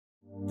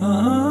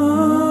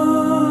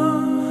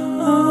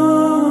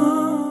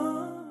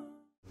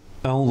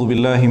أعوذ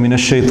بالله من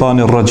الشيطان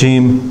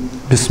الرجيم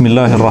بسم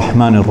الله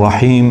الرحمن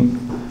الرحيم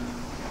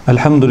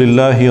الحمد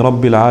لله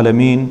رب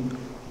العالمين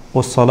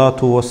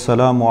والصلاة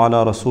والسلام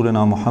على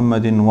رسولنا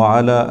محمد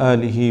وعلى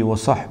آله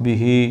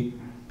وصحبه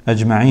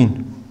أجمعين.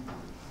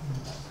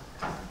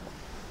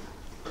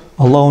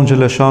 Allahun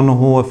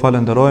xheleshanuhu e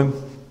falenderojmë,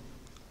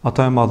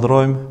 ata e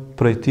madhrojmë,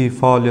 prej tij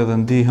falje dhe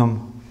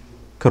ndihmë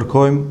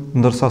kërkojmë,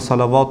 ndërsa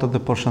salavatet dhe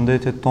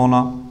përshëndetjet tona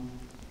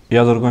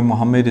ja dërgojmë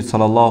Muhammedit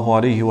sallallahu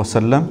alaihi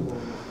wasallam,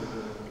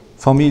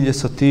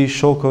 familjes së tij,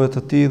 shokëve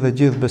të tij dhe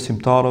gjithë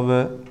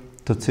besimtarëve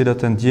të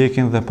cilët e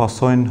ndjekin dhe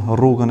pasojnë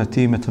rrugën e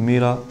tij me të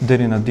mira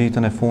deri në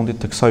ditën e fundit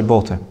të kësaj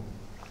bote.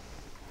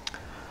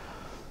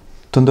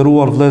 Të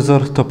nderuar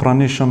vëllezër të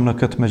pranishëm në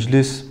këtë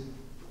mexhlis,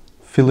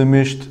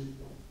 fillimisht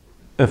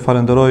e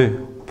falenderoj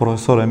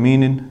profesor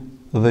Eminin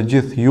dhe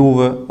gjithë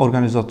juve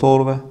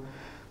organizatorëve,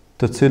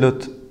 të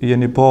cilët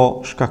jeni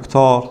po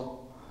shkaktar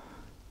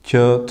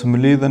që të më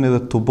lidheni dhe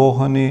të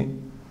boheni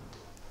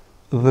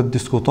dhe të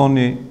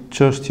diskutoni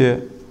çështje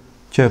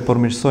që e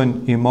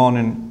përmirësojnë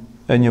imanin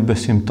e një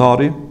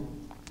besimtari,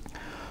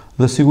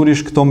 dhe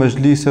sigurisht këto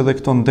mezhlise dhe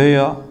këto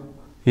ndeja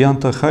janë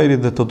të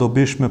hajrit dhe të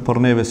dobishme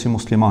për neve si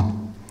musliman.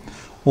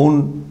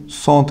 Unë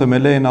sonte me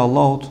lejen e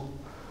Allahut,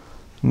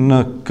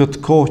 në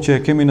këtë kohë që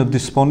e kemi në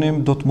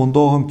disponim, do të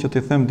mundohem që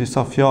t'i them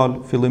disa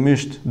fjalë,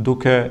 fillimisht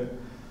duke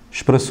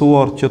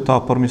shpresuar që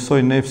ta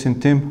përmirësoj nefsin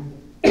tim,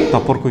 ta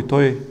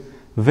përkujtoj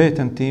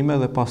veten time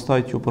dhe pastaj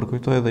që u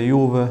përkujtoj edhe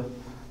juve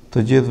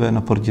të gjithëve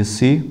në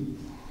përgjithësi.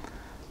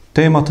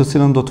 Tema të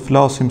cilën do të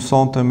flasim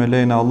sonte me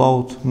lejen e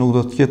Allahut nuk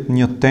do të jetë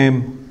një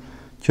temë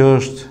që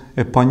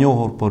është e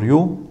panjohur për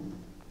ju.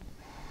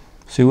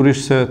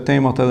 Sigurisht se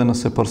temat edhe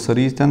nëse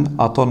përsëriten,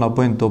 ato na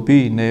bëjnë dobi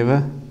neve.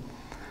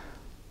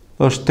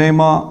 Është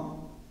tema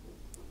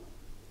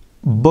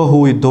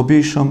bëhu i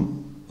dobishëm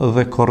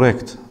dhe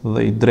korrekt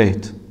dhe i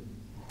drejtë.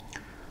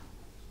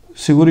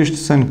 Sigurisht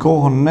se në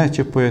kohën ne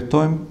që po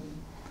jetojmë,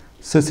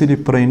 secili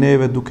prej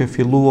neve duke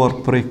filluar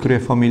prej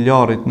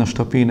kryefamiljarit në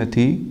shtëpinë e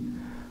tij,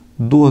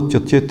 duhet që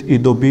të jetë i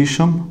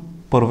dobishëm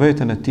për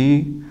veten e tij,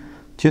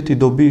 të jetë i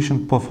dobishëm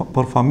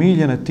për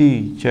familjen e tij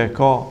që e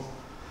ka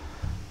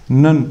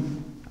nën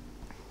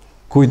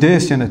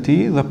kujdesjen e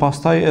tij dhe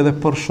pastaj edhe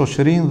për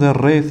shoqërinë dhe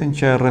rrethin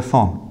që e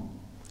rrethon.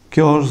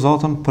 Kjo është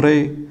zatën prej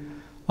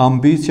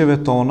ambicjeve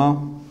tona,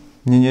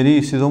 një njeri,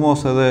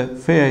 sidomos edhe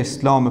feja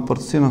islame për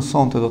të cilën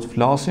sonte do të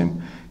flasim,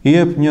 i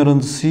jep një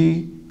rëndësi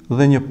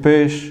dhe një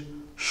peshë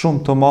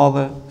shumë të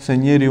madhe se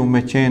njeriu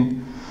me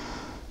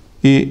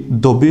qenë i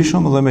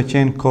dobishëm dhe me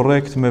qenë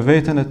korrekt me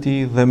veten e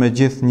tij dhe me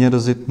gjithë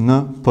njerëzit në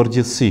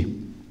përgjithësi.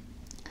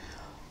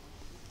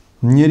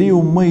 Njeriu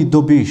më i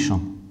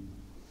dobishëm,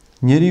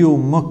 njeriu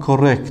më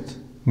korrekt,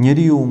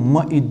 njeriu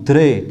më i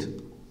drejtë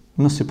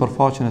në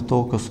sipërfaqen e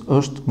tokës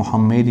është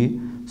Muhammedi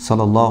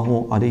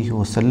sallallahu alaihi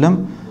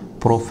wasallam,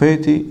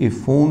 profeti i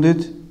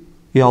fundit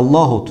i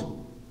Allahut,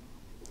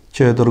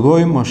 që e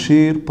dërgoi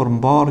mëshirë për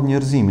mbar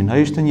njerëzimin.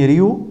 Ai ishte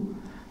njeriu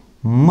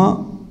më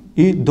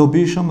i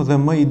dobishëm dhe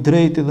më i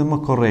drejti dhe më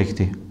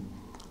korrekti.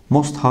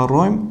 Mos të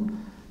harrojmë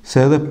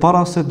se edhe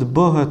para se të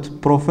bëhet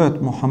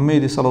profet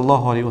Muhammedi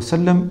sallallahu alaihi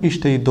wasallam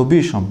ishte i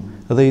dobishëm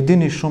dhe i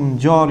dini shumë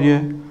ngjarje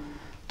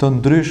të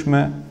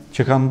ndryshme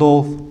që ka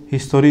ndodhur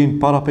historinë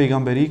para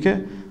pejgamberike,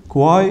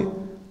 ku ai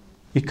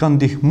i ka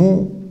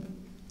ndihmu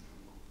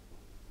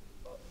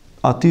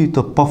atij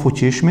të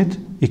pafuqishmit,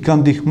 i ka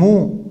ndihmu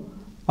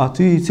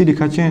atij i cili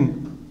ka qenë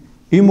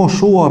i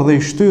moshuar dhe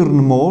i shtyrë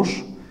në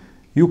moshë,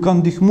 ju ka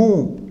ndihmu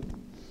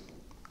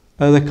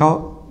edhe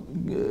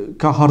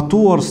ka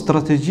hartuar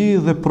strategji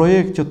dhe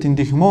projekt që t'i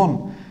ndihmon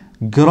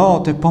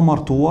gratë e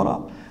pamartuara,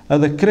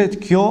 edhe krejt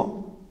kjo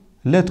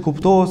le të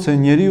kuptohet se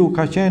njeriu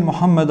ka qenë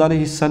Muhammed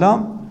alayhis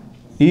salam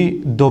i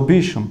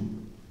dobishëm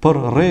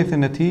për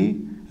rrethin e tij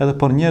edhe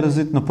për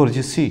njerëzit në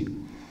përgjithësi.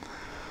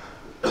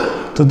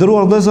 Të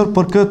nderuar vëllezër,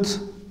 për këtë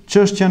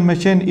çështjen me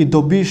qenë i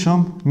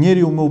dobishëm,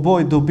 njeriu më u bë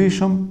i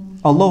dobishëm,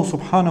 Allahu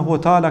subhanahu wa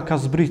taala ka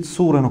zbrit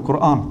sure në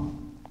Kur'an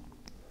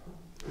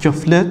që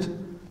flet,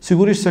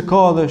 sigurisht se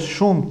ka edhe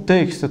shumë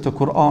tekste të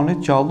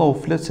Kur'anit që Allahu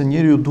flet se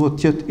njeriu duhet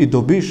të jetë i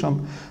dobishëm,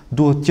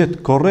 duhet të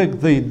jetë korrekt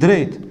dhe i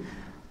drejtë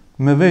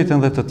me veten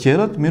dhe të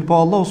tjerët, mirëpo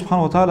Allahu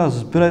subhanahu wa taala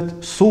zbret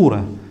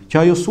sure,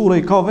 që ajo sure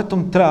i ka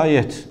vetëm 3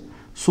 ajet,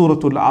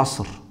 suratul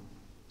Asr,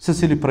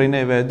 secili prej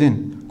neve e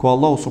din, ku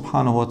Allahu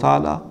subhanahu wa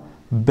taala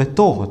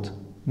betohet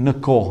në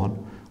kohën,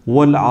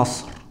 wal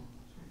asr,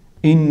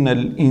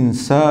 innal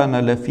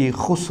insana lafi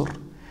khusr,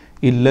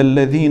 illa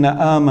alladhina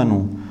amanu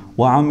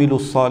wa amilu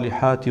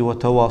salihati wa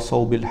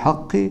tawasaw bil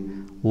haqqi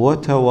wa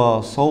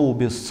tawasaw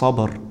bis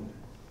sabr.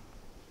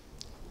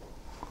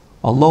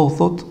 Allahu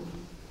thot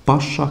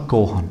pasha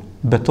kohën,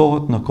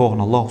 betohet në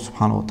kohën Allahu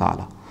subhanahu wa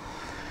taala.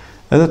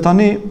 Edhe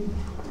tani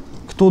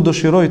këtu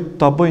dëshiroj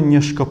ta bëj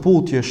një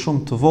shkëputje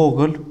shumë të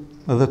vogël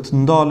dhe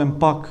të ndalem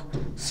pak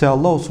se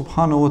Allahu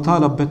subhanahu wa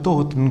taala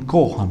betohet në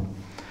kohën.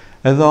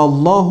 Edhe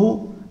Allahu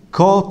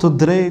ka të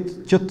drejtë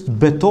që të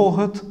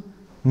betohet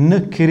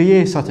në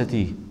krijesat e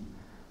tij.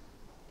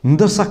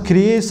 ndërsa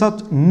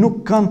krijesat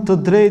nuk kanë të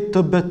drejtë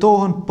të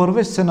betohen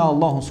përveç se në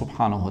Allahun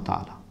subhanahu wa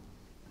taala.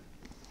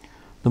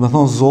 Do me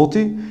thonë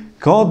Zoti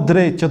ka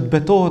drejtë që të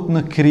betohet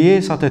në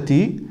krijesat e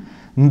tij,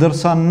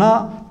 ndërsa na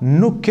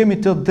nuk kemi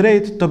të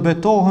drejtë të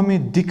betohemi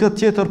dikë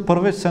tjetër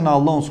përveç se në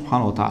Allahun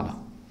subhanahu wa taala.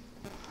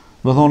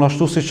 Do thonë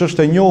ashtu siç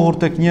është e njohur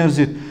tek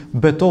njerëzit,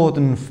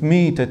 betohet në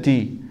fëmijët e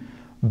tij,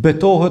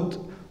 betohet,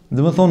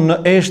 do me thonë, në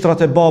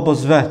eshtrat e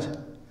babës vet,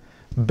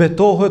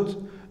 betohet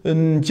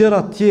në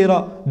gjëra tjera,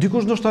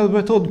 dikush ndoshta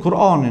betohet në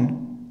Kur'anin.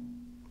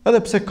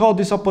 Edhe pse ka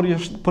disa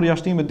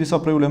përjashtime, disa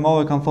prej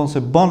ulemave kanë thonë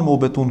se ban më u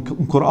betu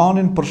në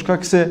Kur'anin për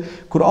shkak se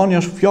Kur'ani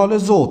është fjalë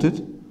e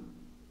Zotit.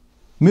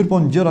 Mirë po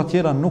në gjëra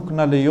tjera nuk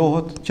na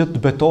lejohet që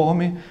të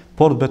betohemi,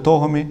 por të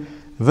betohemi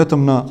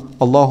vetëm në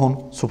Allahun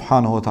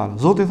subhanahu wa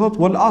taala. Zoti thotë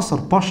wal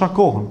asr, pasha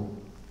kohën.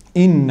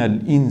 Innal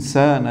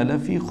insana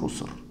lafi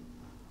khusr.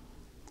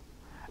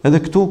 Edhe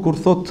këtu kur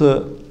thotë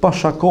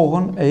pasha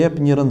kohën e jep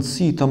një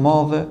rëndësi të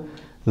madhe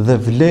dhe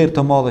vlerë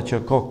të madhe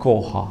që ka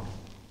koha.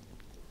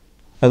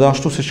 Edhe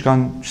ashtu siç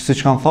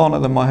kanë thënë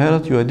edhe më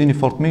herët, ju e dini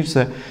fort mirë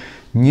se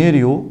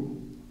njeriu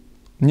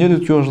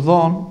që është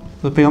dhënë,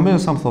 dhe pejgamberi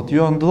sa më thotë,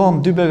 ju janë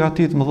dhënë dy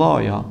begati të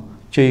mëdha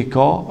që i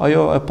ka,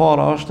 ajo e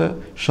para është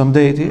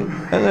shëndeti,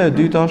 edhe e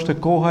dyta është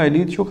koha e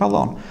litë që ka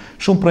dhënë.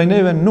 Shumë prej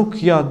neve nuk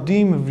ja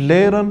dim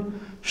vlerën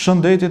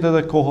shëndetit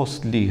edhe kohës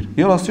të lirë.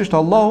 Jo rastisht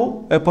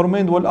Allahu e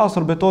përmend wal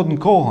asr, betohet në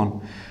kohën,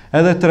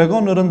 edhe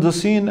tregon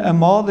rëndësinë e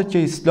madhe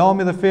që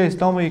Islami dhe feja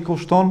islame i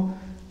kushton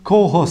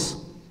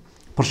kohës.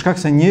 Për shkak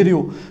se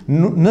njeriu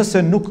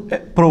nëse nuk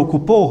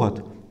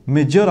preokupohet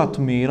me gjëra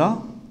të mira,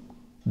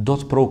 do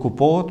të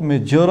preokupohet me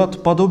gjëra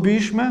të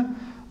padobishme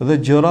dhe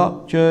gjëra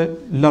që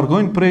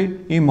largojnë prej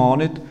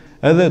imanit,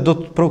 edhe do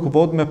të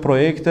preokupohet me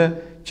projekte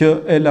që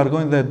e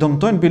largojnë dhe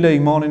dëmtojnë bile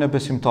imanin e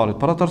besimtarit.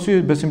 Për atë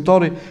arsye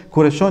besimtari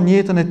kur e shon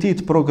jetën e tij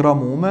të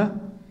programuar,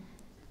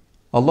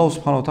 Allahu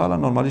subhanahu wa taala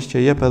normalisht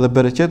që jep edhe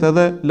bereqet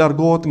edhe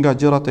largohet nga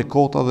gjërat e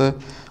kota dhe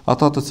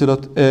ata të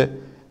cilët e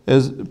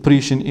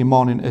prishin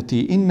imanin e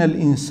tij. Innal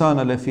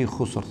insana lafi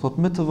khusr. Thot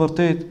me të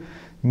vërtet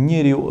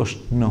njeriu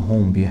është në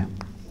humbje.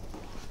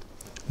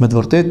 Me të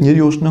vërtet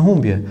njeriu është në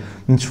humbje.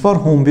 Në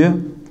çfarë humbje?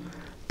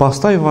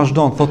 Pastaj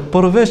vazhdon, thot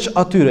përveç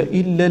atyre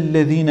illa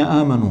alladhina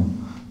amanu.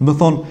 Do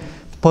thonë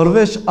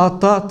përveç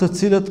ata të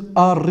cilët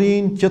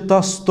arrin që ta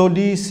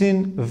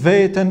stolisin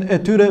veten e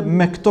tyre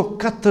me këto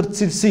 4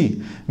 cilësi,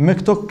 me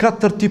këto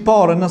 4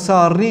 tipare, nëse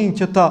arrin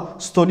që ta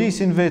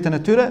stolisin veten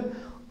e tyre,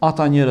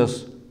 ata njerëz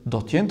do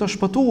të jenë të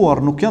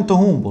shpëtuar, nuk janë të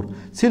humbur.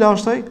 Cila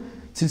është ai?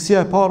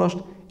 Cilësia e parë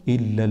është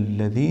illa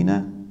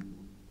alladhina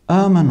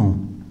amanu.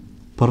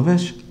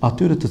 Përveç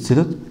atyre të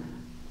cilët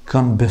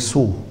kanë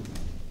besu,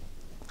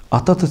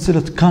 ata të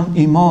cilët kanë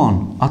iman,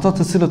 ata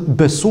të cilët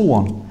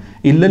besuan,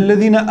 illa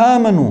alladhina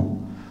amanu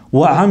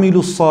wa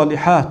amilu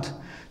salihat.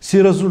 Si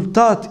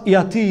rezultat i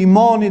atij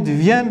imanit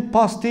vjen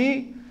pas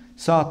tij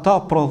se ata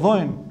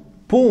prodhojnë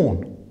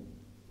punë,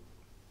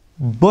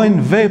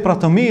 bëjnë vepra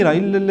të mira,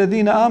 illa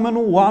alladhina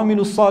amanu wa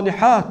amilu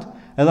salihat,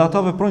 edhe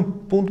ata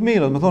veprojnë punë të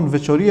mira. Do të thonë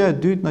veçoria e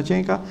dytë në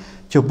qenka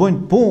që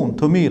bëjnë punë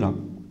të mira.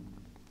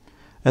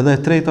 Edhe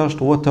e treta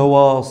është wa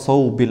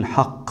tawasau bil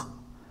haqq,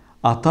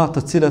 ata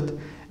të cilët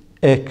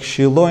e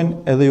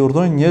këshillojnë edhe i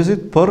urdhërojnë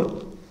njerëzit për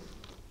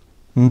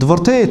në të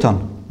vërtetën.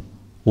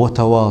 Wa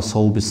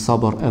tawasau bis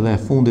sabr, edhe e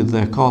fundit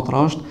dhe e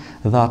katra është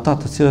dhe ata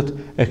të cilët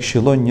e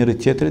këshillojnë njëri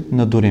tjetrit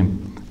në durim.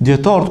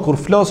 Dietarët kur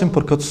flasin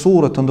për këtë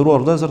sure të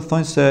nderuar vëllezër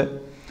thonë se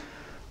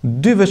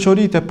dy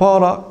veçoritë e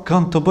para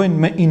kanë të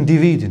bëjnë me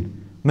individin,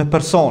 me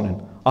personin.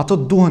 Ato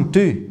duhen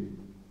ty.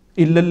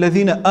 Illa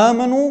alladhina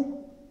amanu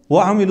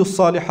wa amilu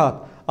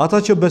salihat.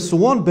 Ata që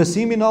besuan,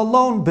 besimin në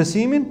Allahun,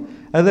 besimin,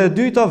 edhe e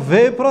dyta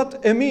veprat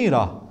e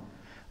mira.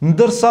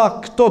 Ndërsa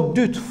këto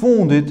dy të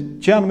fundit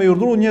që janë me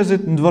urdhëruar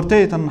njerëzit në të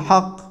vërtetën në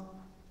hak,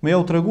 me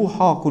u tregu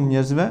hakun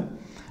njerëzve,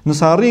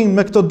 nëse arrin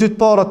me këto dy të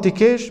para ti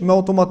kesh, me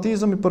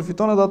automatizëm i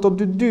përfiton edhe ato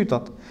dy të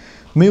dytat.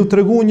 Me u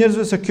tregu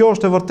njerëzve se kjo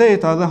është e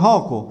vërteta edhe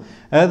haku,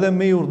 edhe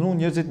me urdhëruar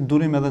njerëzit në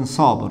durim edhe në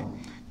sabër.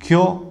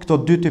 Këto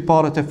dy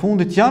tiparet e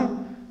fundit janë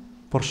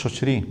për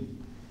shoqërinë.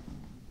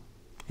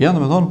 Janë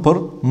domethënë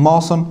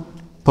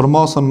për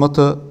masën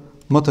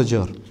më të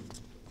gjerë.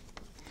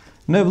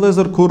 Ne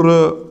vëllezër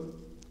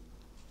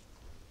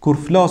kur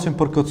flasim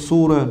për këtë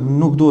sure,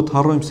 nuk duhet të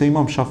harrojmë se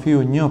Imam Shafiu,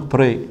 një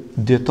prej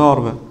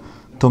dietarëve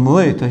të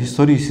mëdhenj të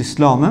historisë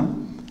islame,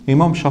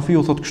 Imam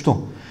Shafiu thotë kështu: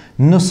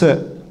 nëse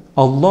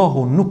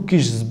Allahu nuk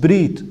kishte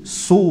zbrit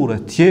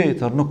sure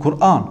tjetër në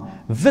Kur'an,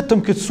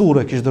 vetëm këtë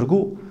sure kishte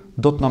dërgu,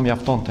 do të na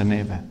mjaftonte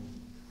neve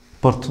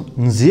për të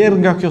nxjerrë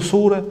nga kjo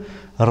sure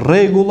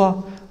rregulla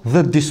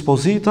dhe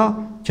dispozita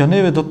që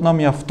neve do të na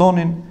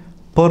mjaftonin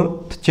për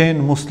të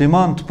qenë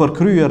musliman të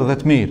përkryer dhe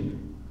të mirë.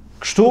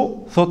 Kështu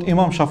thot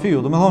Imam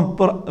Shafiu, do të thonë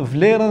për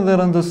vlerën dhe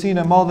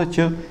rëndësinë e madhe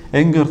që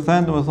e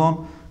ngërthen, do të thonë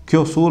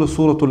kjo sure,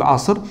 suratul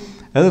Asr,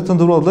 edhe të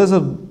nderuar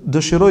vëllezër,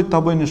 dëshiroj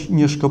ta bëj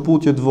një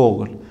shkëputje të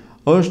vogël.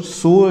 Është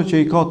sure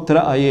që i ka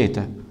 3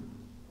 ajete.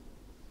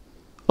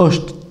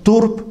 Është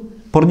turp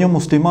për një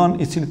musliman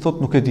i cili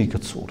thot nuk e di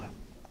këtë sure.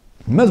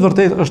 Me të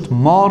vërtetë është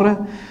marrë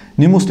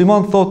Një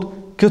musliman thot,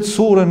 këtë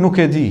sure nuk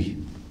e di.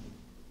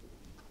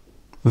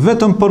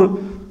 Vetëm për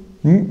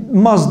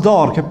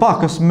mazdar, ke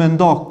pakës me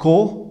nda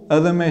kohë,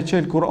 edhe me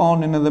qelë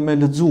Kur'anin edhe me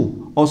lexu,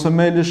 ose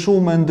me lëshu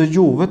me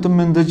ndëgju, vetëm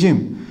me ndëgjim,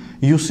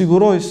 ju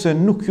siguroj se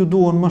nuk ju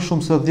duhen më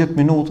shumë se 10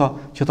 minuta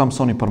që ta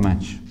mësoni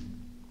përmenç.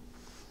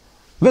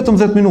 Vetëm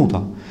 10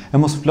 minuta. E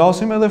mos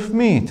flasim edhe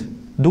fëmijët,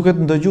 duket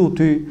ndëgju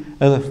ty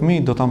edhe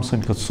fëmijët do ta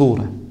mësojnë këtë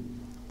sure.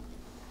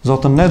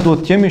 Zotën, ne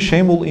duhet të jemi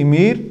shembull i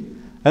mirë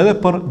edhe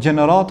për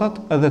gjeneratat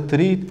edhe të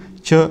rinj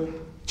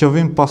që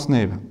vinë pas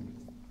neve.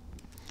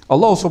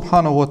 Allahu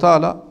subhanahu wa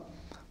taala,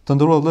 të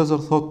nderuar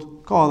vëllezër, thot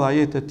ka dhe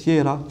ajete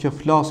tjera që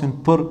flasin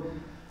për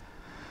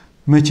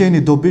me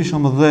qeni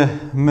dobishëm dhe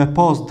me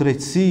pas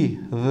drejtësi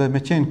dhe me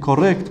qenë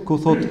korrekt, ku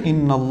thot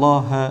inna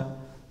Allaha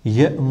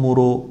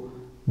ya'muru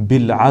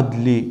bil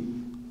adli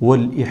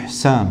wal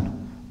ihsan.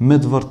 Me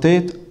të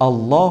vërtet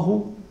Allahu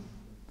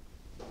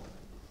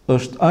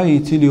është ai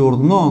i cili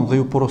urdhnon dhe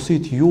ju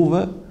porosit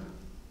juve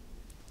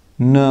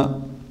në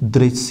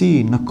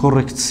drejtësi, në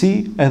korrektësi,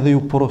 edhe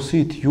ju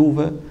porosit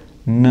juve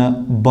në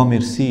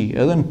bamirësi,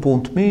 edhe në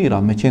punë të mira,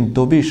 me qenë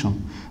dobishëm.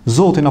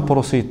 Zoti na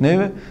porosit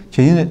neve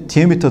që të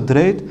jemi të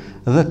drejtë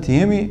dhe të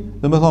jemi,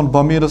 domethënë,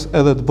 bamirës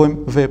edhe të bëjmë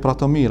vepra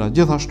të mira.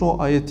 Gjithashtu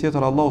ajet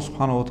tjetër Allahu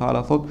subhanahu wa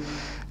taala thot: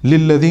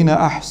 "Lilladhina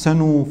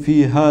ahsanu fi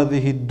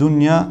hadhihi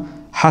ad-dunya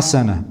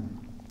hasana."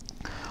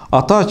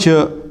 Ata që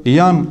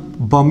janë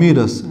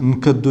bamirës në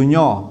këtë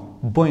dunja,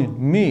 bëjnë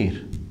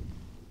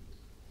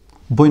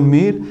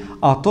mirë,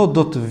 ato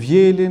do të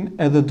vjelin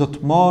edhe do të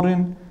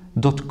marrin,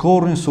 do të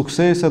korrin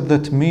sukseset dhe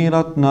të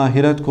mirat në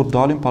ahiret kur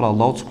dalin para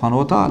Allahut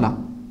subhanahu wa taala.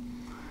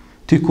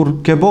 Ti kur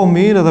ke bë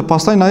mirë dhe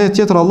pastaj në ajet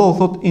tjetër Allahu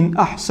thot in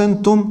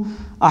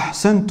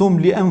ahsantum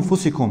li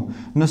anfusikum.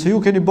 Nëse ju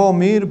keni bë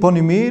mirë,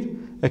 bëni mirë,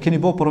 e keni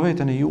bë për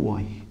veten e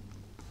juaj.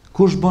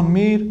 Kush bën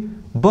mirë,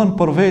 bën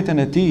për veten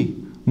e tij,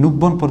 nuk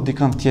bën për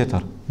dikant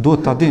tjetër.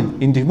 Duhet ta din,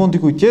 i ndihmon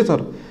dikujt tjetër,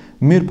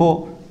 mirë po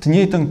të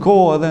njëjtën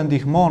kohë edhe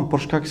ndihmon për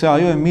shkak se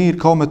ajo e mirë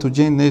ka me të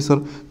gjendë nesër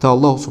te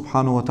Allahu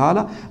subhanahu wa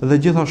taala. Dhe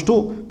gjithashtu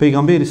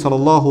pejgamberi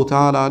sallallahu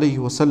taala alaihi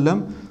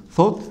wasallam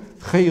thot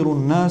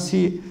khairun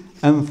nasi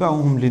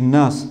anfa'uhum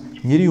lin-nas.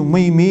 Njeriu më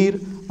i mirë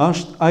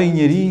është ai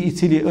njeri i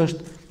cili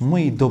është më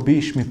i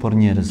dobishmi për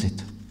njerëzit.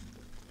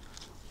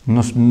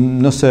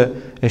 Nëse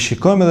e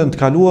shikojmë edhe në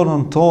të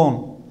kaluarën tonë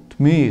të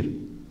mirë,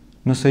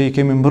 nëse i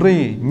kemi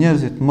mbërri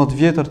njerëzit më të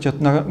vjetër që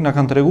na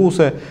kanë treguar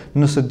se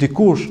nëse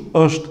dikush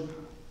është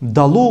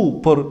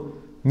dallu për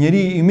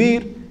njeri i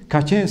mirë,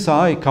 ka qenë se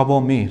ai ka bë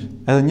mirë.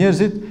 Edhe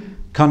njerëzit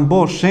kanë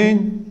bërë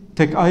shenjë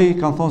tek ai,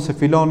 kanë thonë se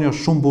filani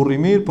është shumë burr i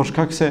mirë, për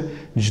shkak se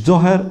çdo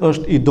herë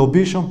është i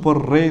dobishëm për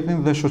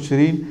rrethin dhe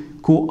shoqërinë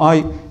ku ai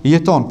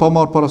jeton, pa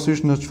marrë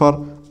parasysh në çfarë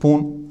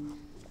punë,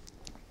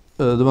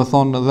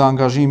 domethënë, dhe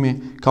angazhimi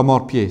ka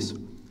marrë pjesë.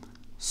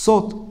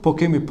 Sot po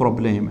kemi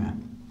probleme.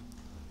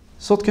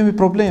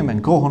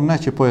 Në kohën ne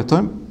që po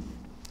jetojmë.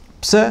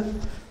 Pse?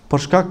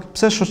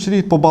 Pse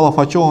shoqëritë po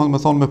ballafaqohen,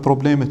 me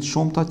probleme të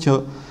shumta që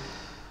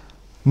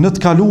në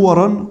të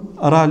kaluarën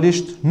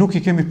realisht nuk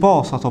i kemi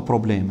pas ato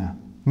probleme.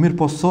 Mirë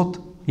po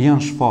sot janë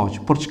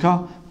shfaq. Për çka?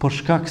 Për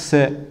shkak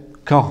se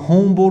ka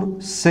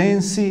humbur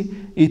sensi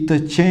i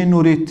të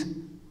qenurit,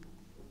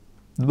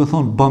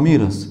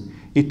 bamirës,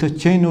 i të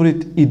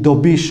qenurit i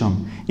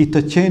dobishëm, i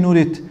të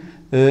qenurit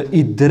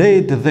i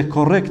drejtë dhe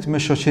korrekt me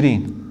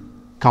shoqërinë.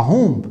 Ka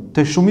humb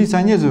të shumica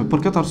e njerëzve, për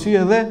këtë arsye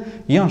edhe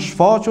janë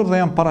shfaqur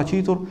dhe janë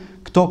paraqitur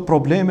këto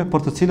probleme për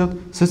të cilat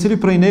secili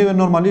prej neve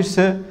normalisht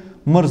se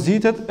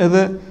mërzitet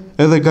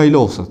edhe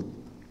gajloset.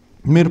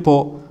 Mirë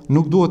po,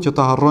 nuk duhet që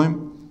ta harrojmë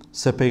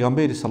se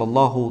pejgamberi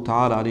sallallahu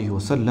ta'ala alaihi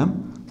wasallam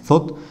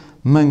thot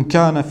men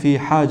kana fi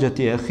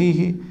hajati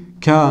akhihi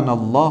kana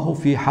Allahu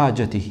fi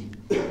hajatihi.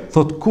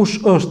 Thot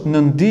kush është në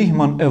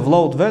ndihmën e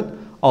vllaut vet,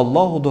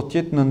 Allahu do të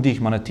jetë në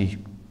ndihmën e tij.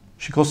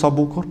 Shiko sa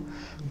bukur,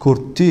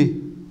 kur ti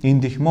i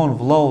ndihmon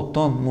vllaut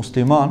tënd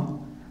musliman,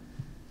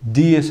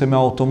 dije se me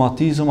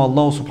automatizëm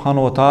Allahu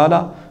subhanahu wa taala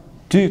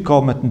ty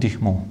ka me të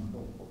ndihmu.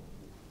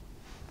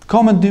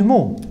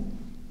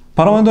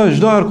 Paramendoj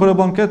çdo herë kur e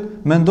bën këtë,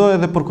 mendoj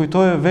edhe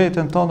përkujtoje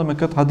veten tënde me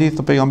këtë hadith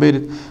të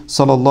pejgamberit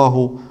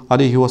sallallahu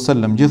alaihi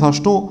wasallam.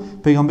 Gjithashtu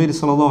pejgamberi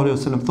sallallahu alaihi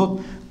wasallam thot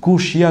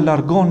kush ja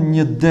largon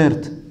një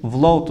dert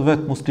vllaut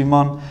vet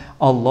musliman,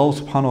 Allahu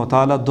subhanahu wa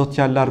taala do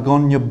t'ja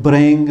largon një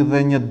breng dhe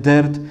një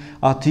dert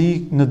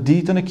atij në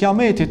ditën e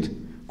Kiametit,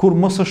 kur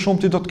më së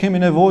shumti do të kemi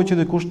nevojë që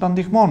dikush ta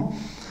ndihmon.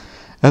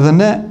 Edhe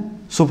ne,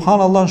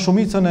 subhanallahu, në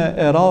shumicën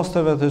e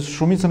rasteve dhe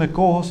shumicën e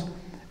kohës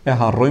e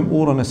harrojmë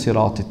urën e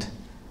siratit.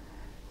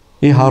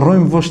 I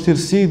harrojmë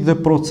vështirësitë dhe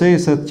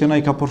proceset që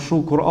na i ka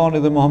përshu Kur'ani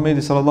dhe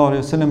Muhamedi sallallahu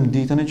alaihi wasallam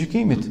ditën e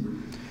gjykimit.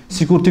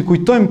 Sikur t'i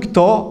kujtojmë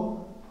këto,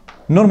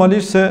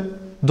 normalisht se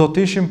do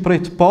të ishim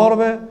prej të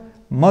parëve,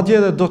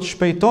 madje edhe do të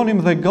shpejtonim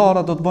dhe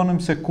gara do të bënim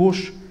se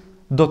kush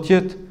do të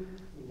jetë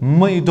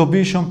më i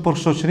dobishëm për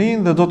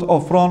shoqërinë dhe do të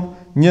ofron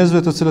njerëzve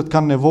të cilët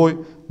kanë nevojë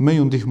me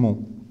ju ndihmu.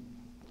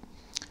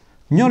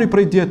 Njëri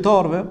prej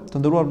dietarëve, të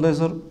nderuar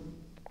vëllezër,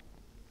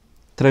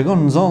 tregon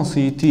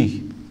nxënësi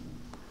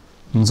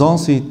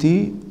i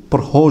tij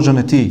për hoxhën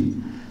e tij.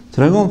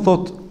 Tregon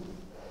thot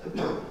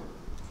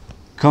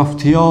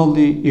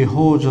kaftjalli i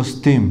hoxhës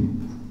tim,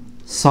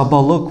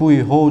 saballëku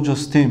i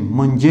hoxhës tim,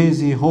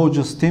 mëngjezi i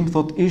hoxhës tim,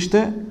 thot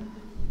ishte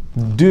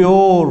 2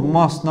 orë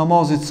mas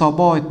namazit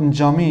sabahit në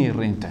xhami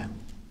rrinte.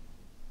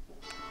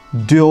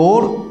 2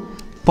 orë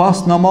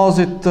pas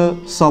namazit të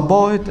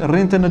sabahit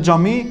rrinte në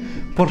xhami,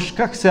 për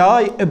shkak se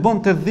ai e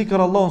bënte dhikr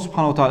Allahun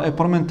subhanahu wa taala, e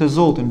përmendte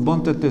Zotin,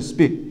 bënte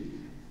tesbih.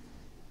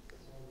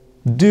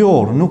 2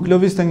 orë nuk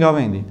lëvizte nga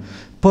vendi.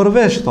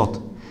 Përveç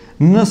thot,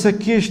 nëse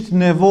kishte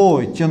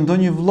nevojë që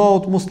ndonjë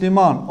vllaut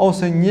musliman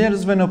ose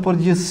njerëzve në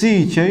përgjithësi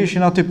që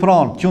ishin aty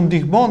pranë, që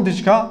ndihmon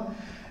diçka,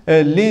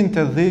 e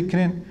linte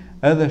dhikrin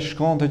edhe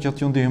shkonte që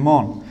t'ju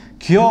ndihmon.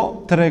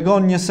 Kjo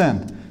tregon një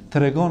send,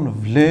 tregon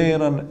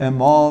vlerën e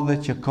madhe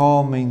që ka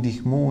me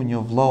ndihmu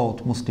një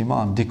vllaut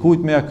musliman.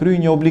 Dikujt me ja kry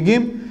një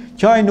obligim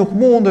që ai nuk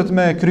mundet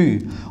me e kry,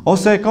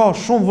 ose e ka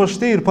shumë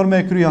vështirë për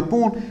me e kry atë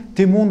punë,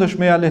 ti mundesh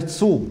me ja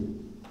lehtësu.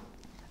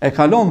 E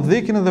kalon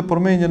dhikrin dhe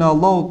përmendjen e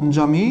Allahut në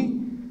xhami,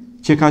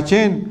 që ka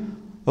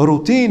qenë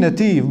rutinë e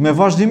tij, me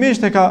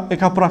vazhdimisht e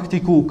ka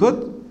praktikuar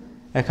këtë,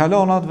 e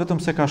kalon atë vetëm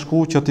se ka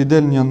shku që t'i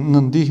del një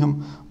në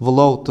ndihmë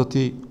vëllaut të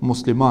tij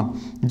musliman.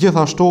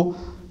 Gjithashtu,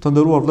 të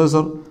nderuar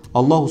vëllezër,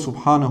 Allahu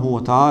subhanahu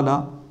wa taala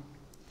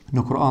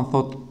në Kur'an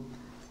thot: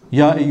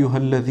 "Ya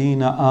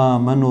ayyuhalladhina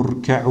amanu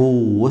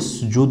rka'u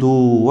wasjudu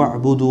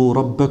wa'budu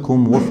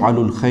rabbakum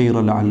waf'alul khayra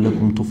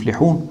la'allakum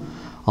tuflihun."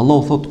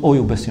 Allahu thot: "O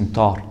ju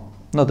besimtar",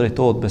 në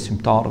drejtohet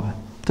besimtarëve,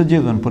 të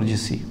gjithëve në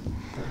përgjithësi.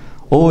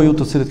 O ju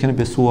të cilët keni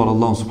besuar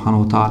Allahun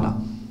subhanahu wa taala,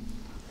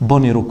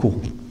 bëni ruku.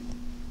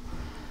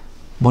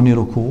 Bëni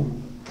ruku,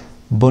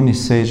 bëni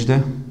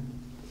sejdë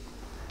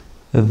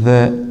dhe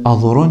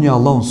adhuroni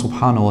Allahun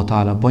subhanahu wa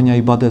taala, bëni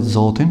ibadet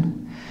Zotin,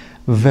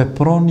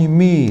 veproni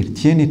mirë,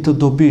 jeni të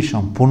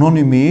dobishëm,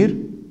 punoni mirë,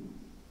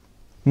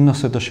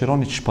 nëse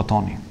dëshironi të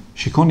shpëtoni.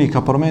 Shikoni, ka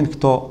përmend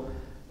këto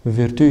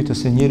virtyte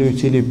se njeriu i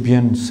cili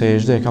bjen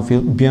sejdë,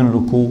 bjen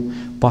ruku,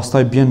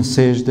 pastaj bjen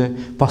sejdë,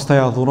 pastaj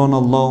adhuron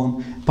Allahun,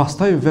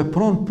 pastaj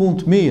vepron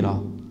punë të mira.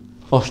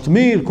 Është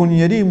mirë kur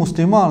njeriu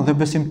musliman dhe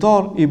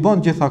besimtar i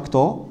bën gjitha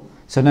këto,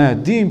 se ne e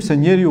dim se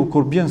njeriu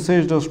kur bjen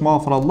sejdë është më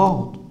afër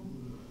Allahut.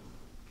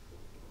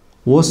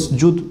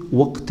 Wasjud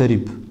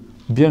waqtarib,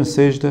 bjen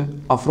sejdë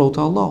afrohet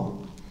te Allahu.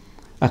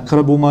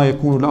 Aqrabu ma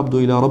yakunu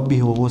al-abdu ila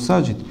rabbih wa huwa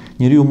sajid.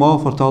 Njeriu më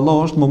afër te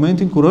Allahu është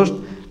momentin kur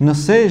është në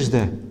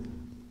sejdë.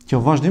 Që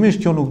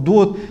vazhdimisht kjo nuk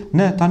duhet,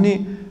 ne tani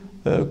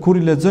kur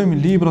i lexojmë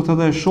librat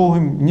edhe e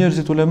shohim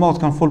njerëzit ulemat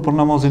kanë folur për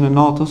namazin e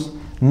natës,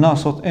 na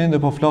sot ende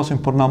po flasim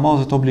për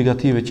namazet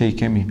obligative që i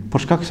kemi.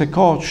 Për shkak se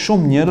ka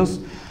shumë njerëz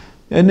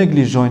e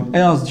neglizhojnë,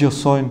 e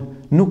asgjësojnë,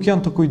 nuk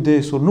janë të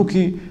kujdesur, nuk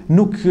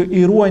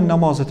i ruajnë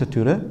namazet e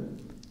tyre.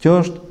 Kjo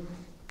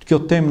është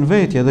kjo temë në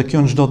vetje dhe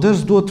kjo në çdo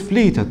ders duhet të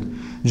flitet.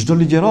 Çdo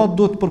ligjërat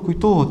duhet të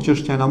përkujtohet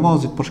çështja e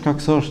namazit për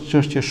shkak se është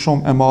çështje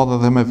shumë e madhe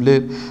dhe me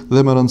vlerë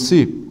dhe me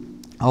rëndësi.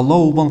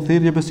 Allahu u bën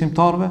thirrje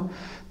besimtarëve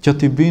që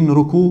t'i binë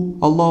ruku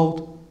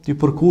Allahut, t'i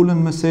përkulen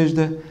me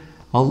sejdë,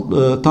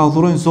 të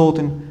adhurojnë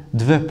Zotin,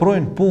 të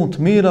veprojnë punë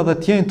të mira dhe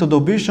të jenë të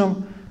dobishëm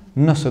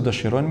nëse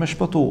dëshirojnë me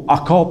shpëtu.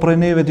 A ka prej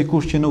neve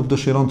dikush që nuk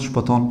dëshiron të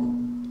shpëton?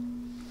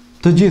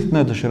 Të gjithë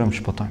ne dëshirojmë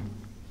të shpëtojmë.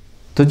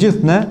 Të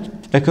gjithë ne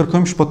e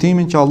kërkojmë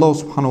shpëtimin që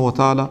Allahu subhanahu wa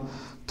taala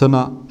të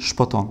na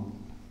shpëton.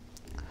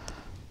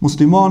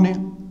 Muslimani,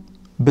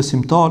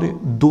 besimtari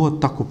duhet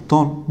ta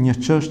kupton një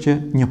çështje,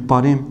 një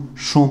parim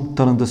shumë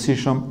të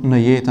rëndësishëm në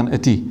jetën e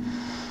tij.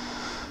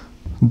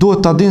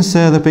 Duhet ta dinë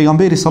se edhe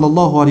pejgamberi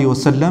sallallahu alaihi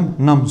wasallam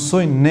na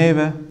mësoi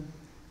neve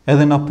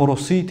edhe na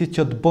porositi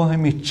që të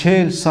bëhemi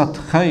çelësa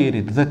të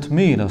xhairit dhe të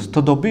mirës,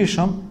 të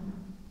dobishëm,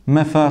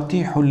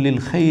 mafatihul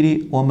lil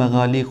khairi wa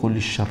maghaliqul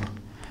lish-sharr.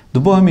 Të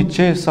bëhemi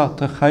çelësa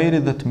të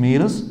xhairit dhe të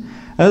mirës,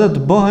 edhe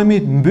të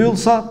bëhemi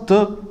mbyllësa të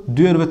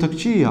dyerve të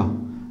këqija,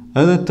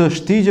 edhe të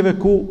shtigjeve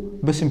ku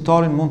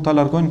besimtarin mund ta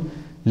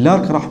largojnë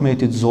larg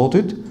rahmetit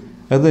Zotit,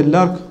 edhe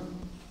larg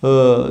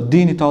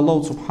dinit të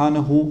Allahut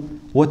subhanahu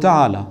wa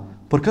taala.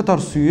 Për këtë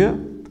arsye,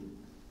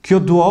 kjo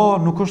dua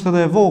nuk është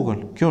edhe e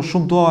vogël, kjo është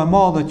shumë dua e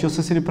madhe që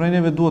secili prej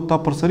neve duhet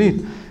ta përsërit,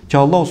 që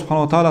Allahu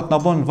subhanahu wa taala të na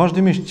bën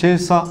vazhdimisht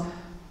çelësa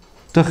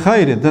të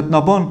xhairit dhe të na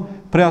bën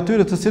prej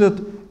atyre të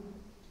cilët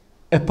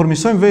e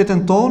përmirësojmë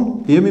veten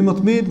tonë, jemi më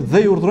të mirë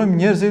dhe i urdhërojmë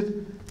njerëzit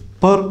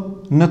për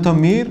në të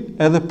mirë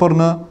edhe për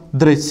në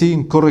drejtësi,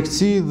 në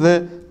korrektësi dhe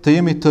të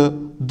jemi të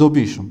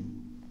dobishëm.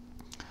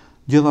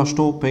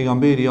 Gjithashtu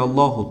pejgamberi i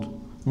Allahut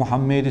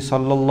Muhammedi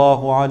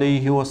sallallahu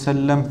alaihi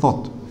wasallam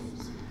thot: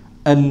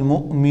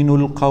 "Al-mu'minu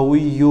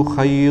al-qawiyyu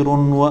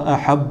khayrun wa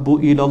ahabbu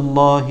ila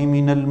Allahi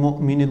min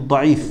al-mu'mini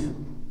ad-da'if.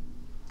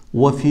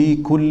 Wa fi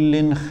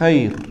kullin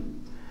khayr.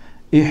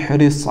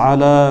 Ihris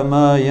ala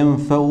ma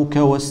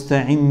yanfa'uka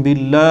wasta'in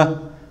billah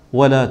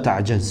wa la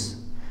ta'jaz."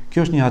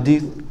 Kjo është një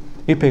hadith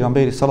i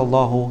pejgamberit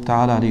sallallahu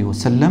ta'ala alaihi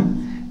wasallam,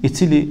 i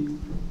cili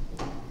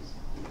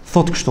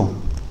thot kështu: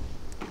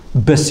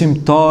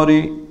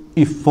 besimtari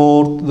i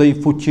fort dhe i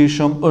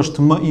fuqishëm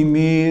është më i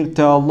mirë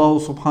te Allahu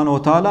subhanahu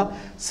wa taala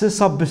se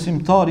sa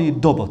besimtari i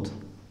dobët.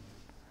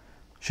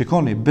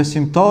 Shikoni,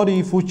 besimtari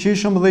i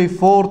fuqishëm dhe i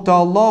fortë te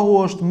Allahu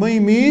është më i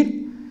mirë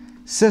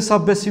se sa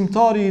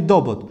besimtari i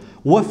dobët.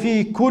 Wa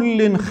fi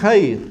kullin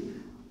khair.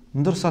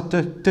 Ndërsa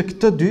te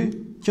këtë dy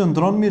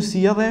qëndron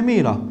mirësia dhe e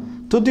mira.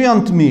 Të dy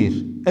janë të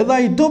mirë. Edhe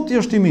ai i dobët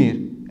është i mirë,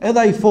 edhe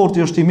ai i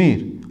fortë është i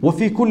mirë. Wa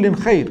fi kullin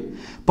khair.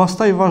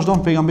 Pastaj vazhdon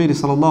pejgamberi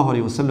sallallahu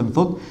alaihi wasallam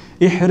thot: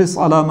 "Ihris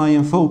ala ma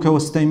yanfauka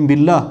wasta'in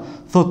billah."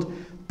 Thot: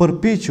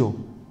 "Përpiqu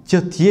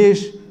që të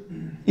jesh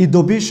i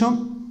dobishëm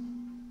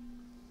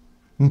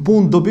në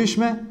punë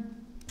dobishme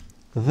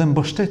dhe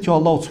mbështet që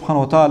Allahu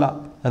subhanahu wa taala."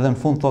 Edhe në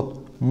fund thot: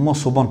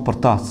 "Mos u bën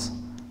përtac."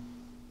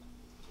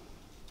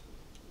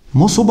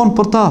 Mos u bën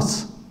përtac.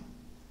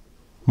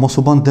 Mos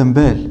u bën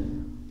dembel.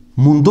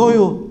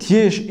 Mundoju të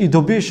jesh i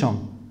dobishëm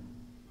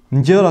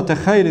në gjërat e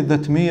hajrit dhe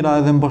të mira,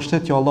 edhe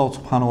mbështet që Allahu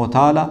subhanahu wa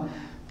taala,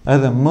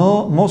 edhe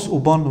mos u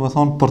bën, do të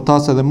thonë,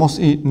 përtac, edhe mos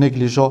i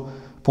neglizho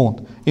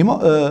punët.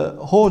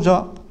 Hoxha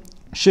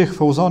Sheikh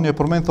Fauzani e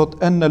përmend thot: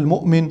 "Enel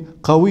mu'min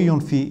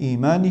qawiyyun fi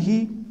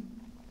imanihi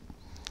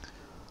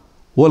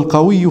wal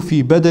qawiyyu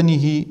fi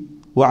badanihi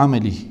wa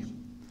 'amalihi."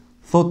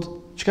 Thot,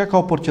 çka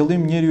ka për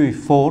qëllim njeriu i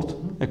fortë,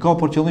 e ka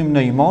për qëllim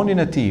në imanin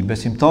e tij.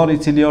 Besimtari i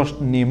cili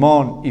është në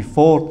iman i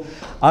fortë,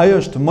 ai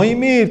është më i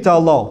mirë te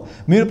Allahu.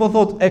 Mirë po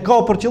thot, e ka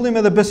për qëllim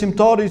edhe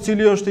besimtari i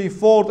cili është i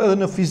fortë edhe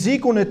në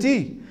fizikun e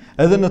tij,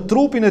 edhe në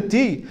trupin e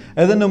tij,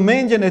 edhe në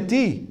mendjen e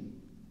tij.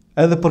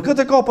 Edhe për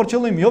këtë e ka për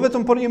qëllim, jo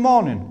vetëm për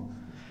imanin.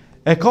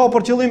 E ka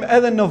për qëllim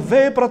edhe në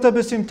veprat e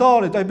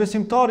besimtarit, ai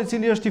besimtari i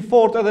cili është i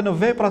fortë edhe në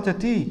veprat e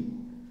tij.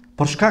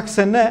 Për shkak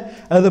se ne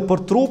edhe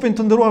për trupin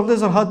të nderuar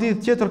vëllezër,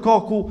 hadith tjetër ka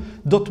ku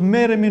do të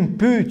merremi në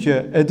pyetje.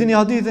 E dini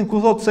hadithin ku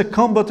thotë se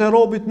këmbët e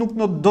robit nuk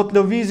do të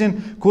lëvizin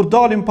kur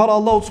dalim para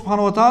Allahut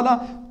subhanahu wa taala,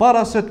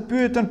 para se të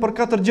pyeten për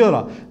 4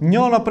 gjëra.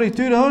 Njëra prej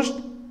tyre është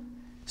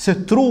se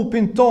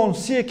trupin ton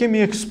si e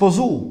kemi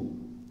ekspozuar,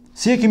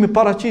 si e kemi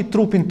paraqit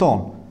trupin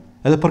ton.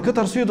 Edhe për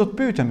këtë arsye do të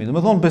pyetemi. Do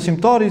të thonë,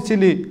 besimtari i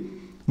cili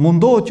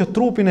mundohet që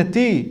trupin e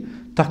tij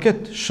ta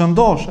ketë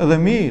shëndosh edhe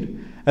mirë,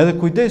 edhe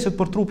kujdeset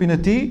për trupin e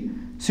tij,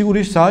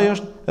 sigurisht se ai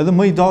është edhe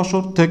më i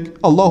dashur tek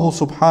Allahu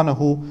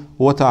subhanahu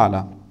wa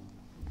taala.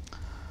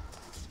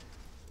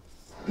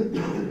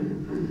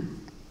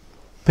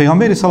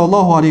 Pejgamberi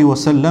sallallahu alaihi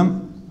wasallam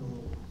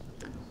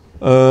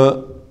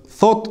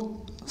thot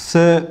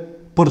se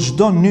për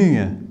çdo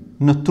nyje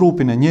në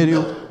trupin e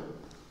njeriu,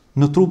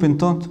 në trupin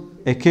tënd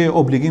e ke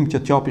obligim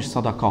që t'japish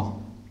sadaka.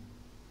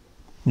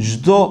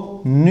 Çdo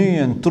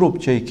nyje në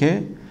trup që i ke,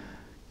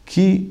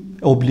 ki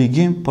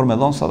obligim për me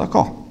dhënë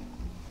sadaka.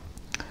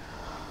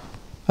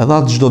 Edhe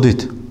atë çdo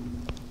ditë.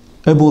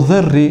 Ebu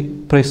Dherri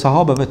prej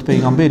sahabeve të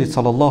pejgamberit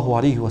sallallahu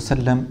alaihi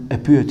wasallam e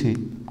pyeti,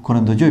 kur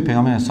e ndëgjoi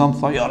pejgamberin sa më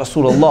tha: "Ja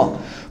Rasulullah,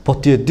 po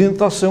ti e din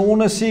tha se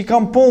unë si i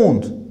kam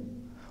punë.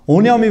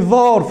 Unë jam i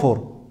varfër,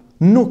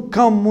 nuk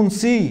kam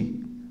mundësi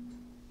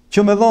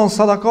që me dhon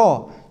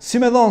sadaka. Si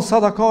me dhon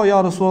sadaka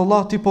ja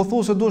Rasulullah, ti po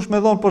thu se duhesh me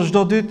dhon për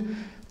çdo ditë,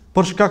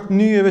 për shkak të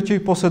nyjeve që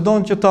i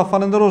posedon që ta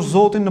falenderosh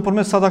Zotin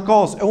nëpërmjet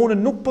sadakas. E unë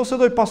nuk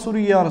posedoj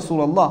pasuri ja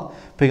Rasulullah."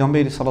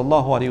 Pejgamberi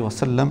sallallahu alaihi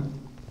wasallam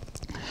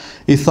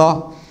i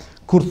tha: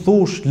 "Kur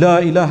thush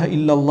la ilaha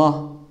illa Allah,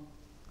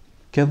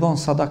 ke dhon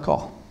sadaka.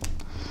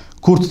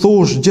 Kur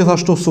thush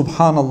gjithashtu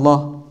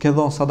subhanallah, ke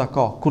dhon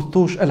sadaka. Kur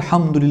thush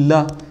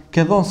elhamdulillah,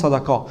 ke dhon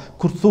sadaka.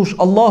 Kur thush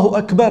Allahu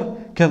akbar,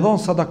 ke dhon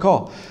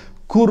sadaka.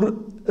 Kur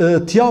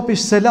t'japish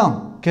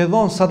selam, ke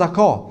dhon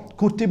sadaka.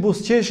 Kur ti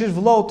buzëqeshish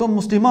vëllaut ton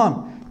musliman,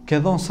 ke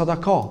dhon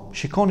sadaka."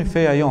 Shikoni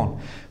feja jon.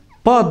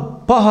 Pa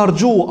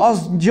harxhu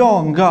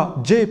asgjë nga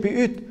xhepi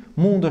yt,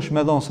 mundesh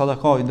me dhon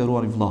sadaka, i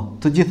nderuar i vëlla.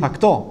 Të gjitha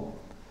këto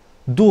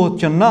duhet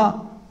që na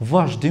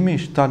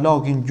vazhdimisht ta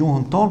lagim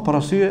gjuhën tonë, për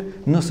arsye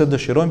nëse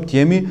dëshirojmë të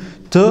jemi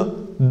të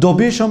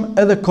dobishëm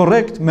edhe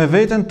korrekt me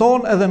veten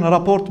tonë edhe në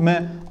raport me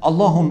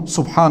Allahun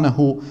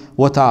subhanahu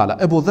wa taala.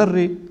 Ebu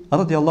Dherri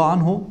radiallahu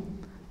anhu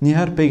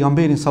njëherë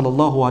pejgamberin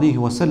sallallahu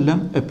alaihi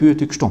wasallam e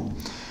pyeti kështu.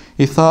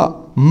 I tha: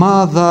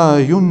 "Madha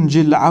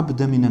yunjil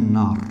abda min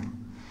an-nar?"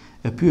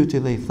 E pyeti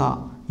dhe i tha: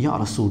 "Ja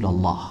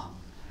Rasulullah,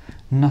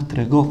 na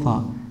trego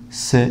tha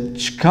se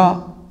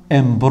çka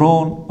e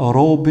mbron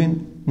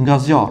robin nga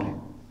zjarri.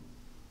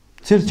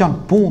 Cilë që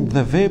janë punë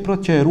dhe veprat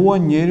që e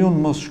ruajnë njeriu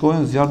mos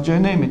shkojnë zjarr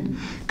xhenemit."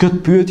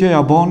 Këtë pyetje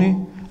ja bani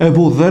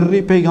Ebu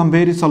Dherri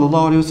pejgamberit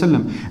sallallahu alaihi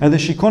wasallam. Edhe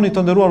shikoni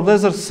të nderuar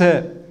vëllezër se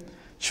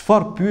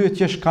çfarë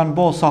pyetjesh kanë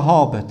bërë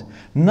sahabët.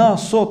 Na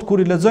sot kur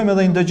i lexojmë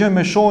edhe i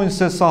ndëgjojmë e shohim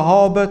se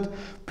sahabët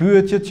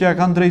pyetjet që ja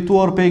kanë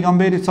drejtuar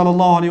pejgamberit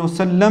sallallahu alaihi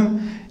wasallam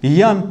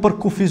janë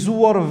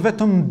përkufizuar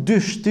vetëm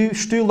 2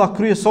 shtylla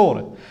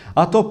kryesore.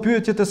 Ato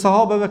pyetjet e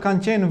sahabeve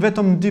kanë qenë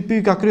vetëm 2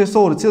 pyka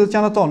kryesore, cilët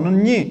janë ato? Në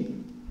 1,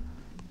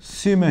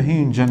 si me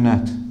hi në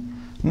xhennet.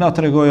 Na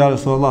tregoi ja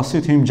Rasulullah si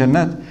të him në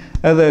xhennet,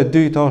 edhe e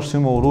dyta është si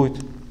më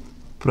urujt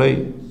prej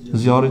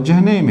zjarrit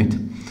xhenemit.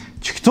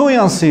 Që këto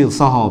janë sill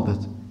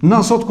sahabët.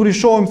 Na sot kur i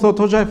shohim thot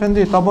Hoxha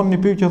Efendi, ta bën një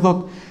pyetje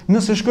thot,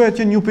 nëse shkoj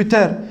atje në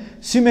Jupiter,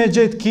 si me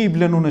gjet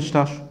kiblen unë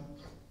çtash?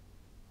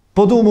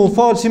 Po du më u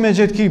fal si me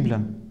gjet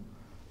kiblen.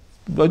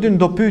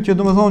 do pyetje,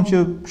 do të thonë që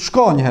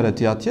shko një herë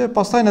ti atje,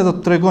 pastaj ne do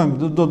të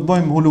tregojmë, do të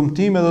bëjmë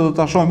hulumtime dhe do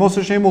ta shohim,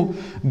 ose shembull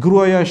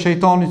gruaja e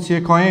shejtanit si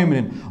e ka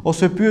emrin,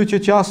 ose pyetje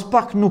që as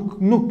pak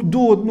nuk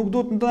duhet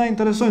të na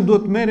interesojnë,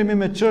 duhet të merremi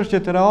me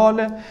çështjet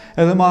reale,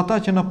 edhe me ata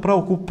që na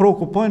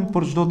prekupojnë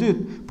për çdo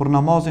ditë, për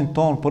namazin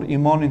ton, për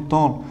imanin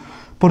ton,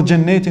 për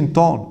xhenetin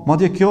ton.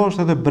 Madje kjo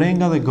është edhe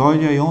brenga dhe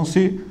gajja jon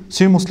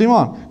si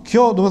musliman.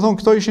 Kjo, do të thonë,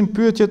 këto ishin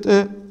pyetjet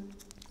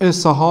e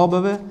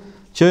sahabeve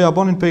që ja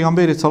bonin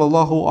pejgamberit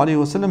sallallahu alaihi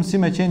wasallam si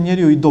me qenë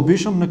njeriu i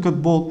dobishëm në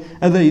këtë botë,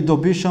 edhe i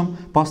dobishëm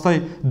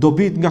pastaj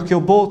dobit nga kjo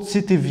botë,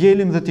 si ti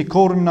vjelim dhe ti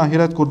korrim në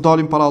ahiret kur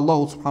dalim para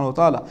Allahut subhanahu wa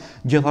taala.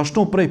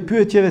 Gjithashtu prej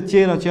pyetjeve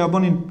tjera që ja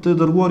bonin të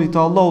dërguarit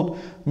të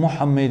Allahut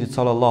Muhammedit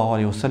sallallahu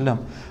alaihi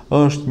wasallam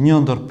është një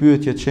ndër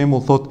pyetjet që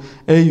shembull thot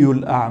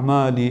ejul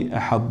a'mali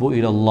ahabbu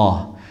ila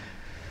Allah.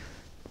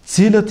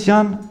 Cilët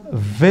janë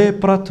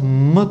veprat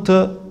më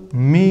të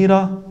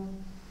mira,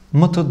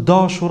 më të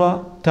dashura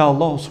te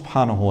Allahu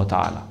subhanahu wa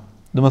taala.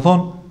 Do të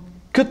thonë,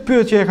 këtë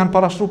pyetje e kanë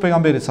parashtruar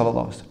pejgamberit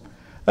sallallahu alaihi wasallam.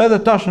 Edhe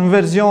tash në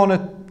versione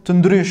të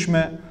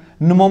ndryshme,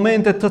 në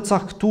momente të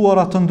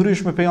caktuara të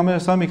ndryshme, pejgamberi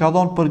sallallahu alaihi wasallam i ka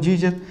dhënë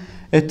përgjigjet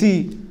e tij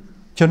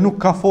që nuk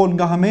ka fol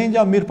nga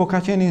hamendja, mirë po ka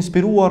qenë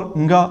inspiruar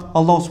nga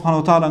Allahu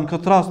subhanahu wa taala. Në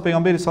këtë rast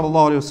pejgamberi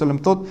sallallahu alaihi wasallam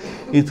thot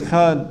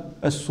idkhal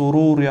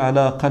as-sururi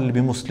ala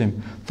qalbi muslim,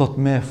 thot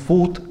me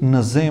fut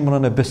në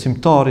zemrën e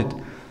besimtarit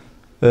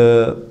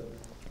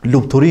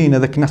lumturinë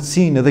dhe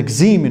kënaqësinë dhe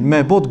gëzimin,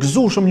 me bot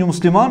gëzueshëm një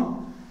musliman,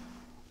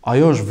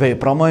 ajo është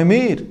vepra më e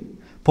mirë.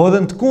 Po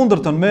edhe në të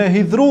kundërtën, me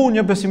hidhru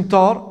një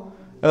besimtar,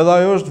 edhe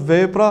ajo është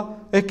vepra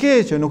e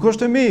keqe, nuk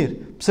është e mirë.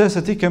 Pse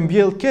se ti ke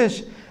mbjell keq,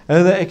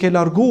 edhe e ke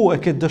largu,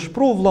 e ke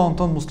dëshpru vllahun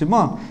tënd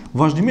musliman.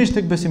 Vazhdimisht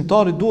tek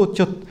besimtari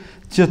duhet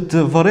që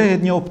të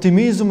vërehet një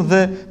optimizëm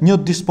dhe një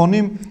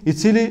disponim i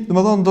cili,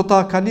 domethënë, do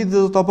ta kalit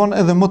dhe do ta bën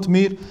edhe më të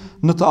mirë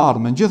në të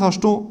ardhmen.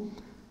 Gjithashtu,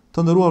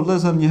 të nderuar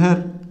vëllezër, një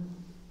herë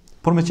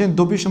por me qenë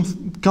dobishëm,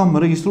 kam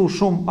regjistruar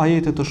shumë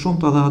ajete të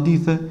shumta dhe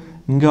hadithe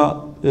nga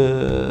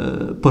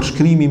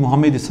përshkrimi i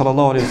Muhamedit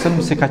sallallahu alaihi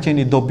wasallam se ka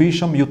qenë i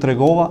dobishëm, ju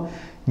tregova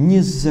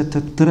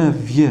 23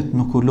 vjet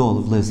nuk u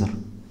lodh vëllezër.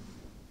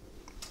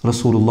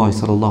 Rasulullah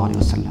sallallahu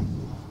alaihi wasallam.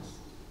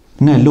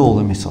 Ne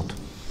lodhemi sot.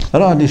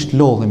 Realisht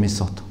lodhemi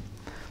sot.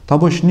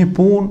 Ta bësh një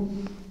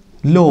punë,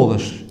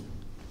 lodhesh.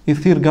 I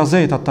thirr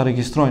gazetat ta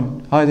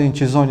regjistrojnë, hajde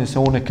incizojnë se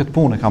unë këtë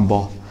punë kam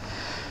bërë.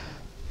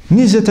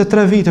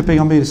 23 vite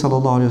pejgamberi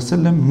sallallahu alaihi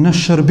wasallam në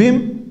shërbim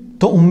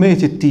të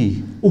ummetit tij.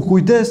 U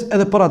kujdes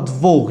edhe për atë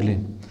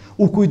voglin,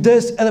 u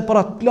kujdes edhe për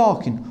atë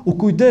plakin, u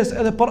kujdes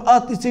edhe për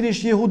atë i cili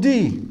është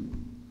jehudi.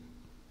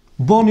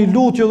 Boni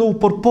lutje dhe u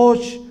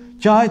përpoq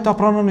që ai ta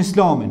pranon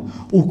Islamin.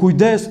 U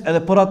kujdes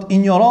edhe për atë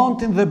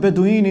ignorantin dhe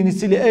beduinin i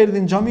cili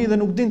erdhi në xhami dhe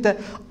nuk dinte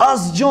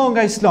asgjë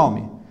nga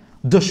Islami.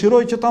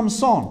 Dëshiroi që ta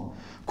mëson.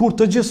 Kur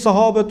të gjithë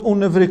sahabët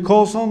unë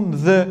vrikosën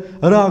dhe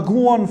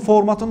reaguan në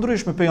forma të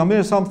ndryshme.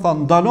 Pejgamberi sa më tha,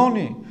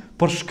 ndaloni,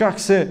 për shkak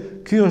se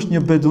ky është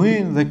një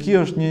beduin dhe ky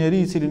është një njerëz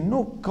i cili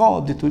nuk ka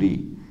dituri,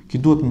 ky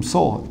duhet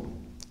mësohet.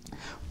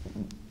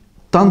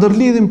 Ta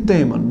ndërlidhim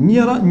temën.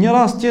 Një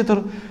rast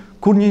tjetër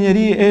kur një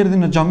njeri erdhi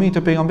në xhamin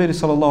e pejgamberit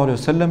sallallahu alaihi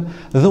wasallam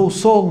dhe u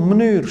soll në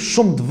mënyrë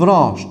shumë të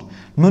vrasht,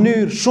 në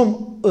mënyrë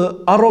shumë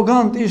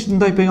arrogant ishte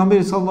ndaj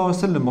pejgamberit sallallahu alaihi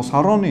wasallam. Mos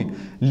harroni,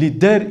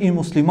 lider i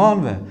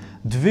muslimanëve,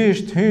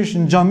 dvisht hysh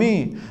në xhami,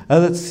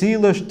 edhe të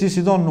sillesh ti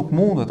si don nuk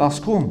mundet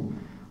askund.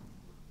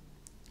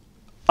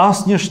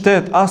 Asnjë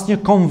shtet, asnjë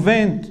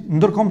konvent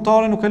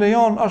ndërkombëtar nuk e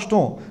lejon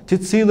ashtu. Ti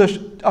të sillesh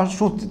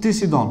ashtu ti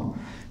si don.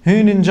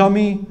 Hyni në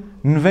xhami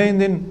në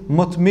vendin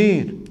më të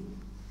mirë,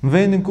 në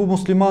vendin ku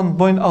muslimanët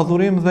bëjnë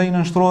adhurim dhe i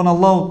nënshtrohen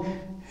Allahut,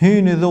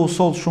 hyni dhe u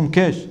soll shumë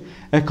keq.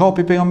 E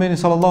kapi pejgamberin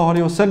sallallahu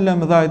alaihi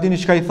wasallam dhe ai dini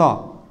çka i tha.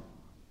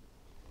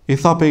 I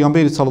tha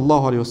pejgamberit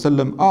sallallahu alaihi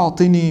wasallam,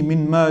 "A'tini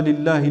min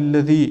malillahi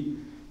alladhi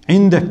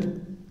indak."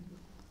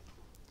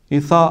 I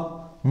tha,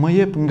 "Më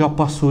jep nga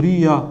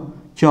pasuria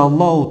që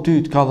Allahu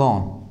ty të ka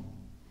dhënë.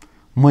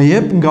 Më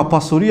jep nga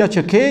pasuria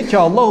që ke, që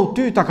Allahu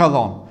ty ta ka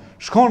dhënë."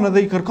 Shkon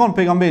edhe i kërkon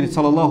pejgamberit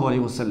sallallahu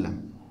alaihi wasallam.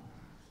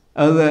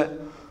 Edhe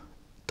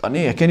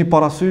tani e keni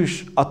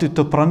parasysh aty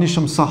të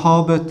pranishëm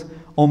sahabët,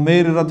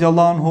 Omeri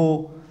radiallahu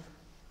anhu,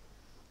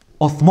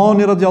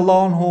 Othmani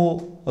radiallahu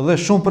anhu dhe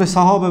shumë prej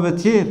sahabeve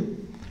tjerë.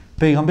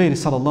 Pejgamberi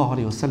sallallahu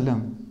alaihi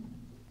wasallam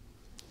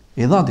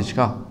i dha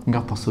diçka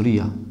nga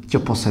pasuria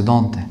që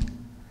posedonte.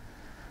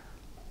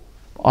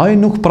 Ai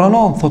nuk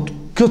pranon, thot,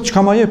 këtë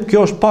çka më jep,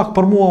 kjo është pak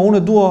për mua,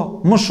 unë dua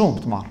më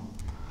shumë të marr.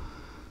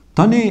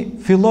 Tani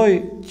filloi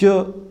që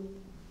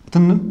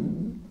të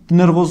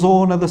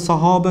nervozohen edhe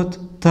sahabët,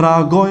 të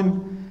reagojnë,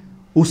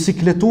 u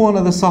sikletuan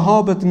edhe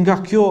sahabët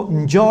nga kjo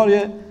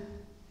ngjarje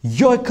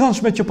jo e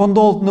këndshme që po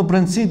ndodh në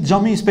brendësi të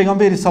xhamisë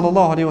pejgamberit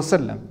sallallahu alaihi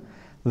wasallam.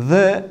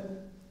 Dhe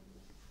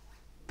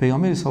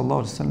pejgamberi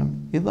sallallahu alaihi wasallam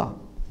i dha.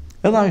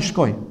 Edhe ai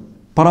shkoi.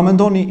 Para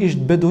mendoni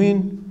ishte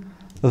beduin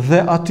dhe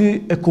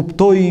aty e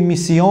kuptoi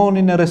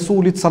misionin e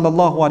Resulit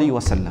sallallahu alaihi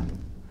wasallam.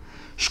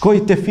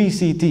 Shkoi te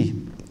fisi i tij.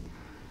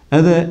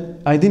 Edhe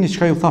ai dini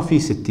çka ju tha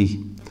fisit të tij.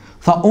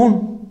 Tha, unë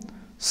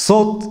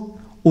sot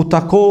u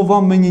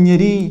takova me një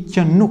njeri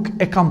që nuk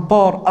e kam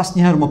parë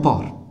asnjëherë më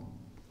parë.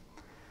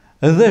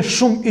 Dhe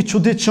shumë i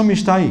çuditshëm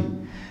ishte ai.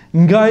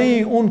 Nga ai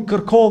unë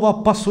kërkova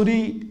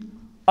pasuri,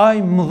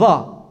 ai më dha,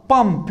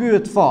 pa më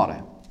pyet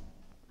fare.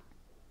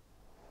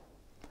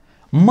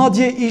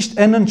 Madje ishte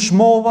e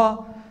nënçmova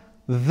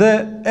dhe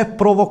e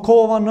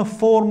provokova në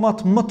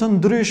format më të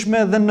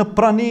ndryshme dhe në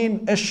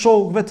praninë e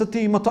shokëve të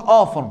tij më të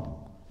afërm.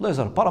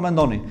 Vëllezër, para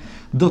mendoni,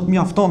 do të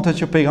mjaftonte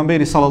që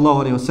pejgamberi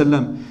sallallahu alaihi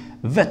wasallam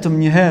vetëm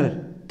një herë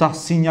ta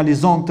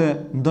sinjalizonte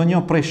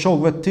ndonjë prej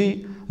shokëve të tij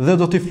dhe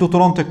do t'i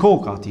fluturonte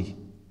koka atij.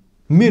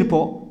 Mirë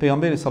po,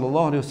 pejgamberi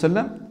sallallahu alaihi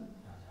wasallam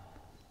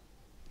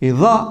i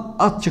dha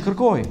atë që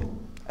kërkoi,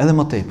 edhe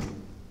më tepër.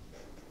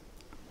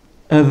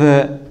 Edhe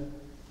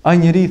ai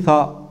njeri tha,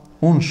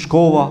 unë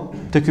shkova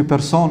te ky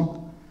person,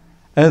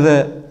 edhe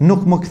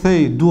nuk më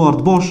kthej duart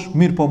bosh,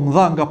 mirë po më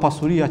dha nga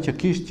pasuria që i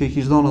kishte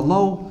dhënë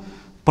Allahu,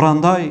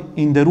 prandaj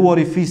i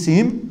nderuari fisi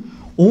im,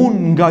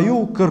 unë nga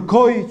ju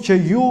kërkoj që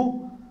ju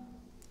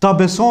ta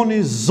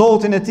besoni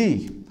Zotin e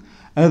tij,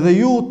 edhe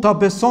ju ta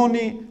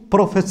besoni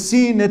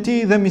profecinë e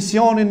tij dhe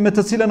misionin me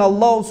të cilën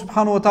Allahu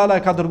subhanahu wa taala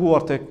e ka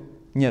dërguar tek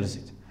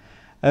njerëzit.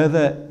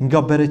 Edhe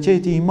nga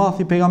bereqeti i madh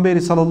i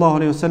pejgamberit sallallahu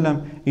alaihi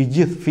wasallam, i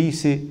gjithë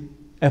fisi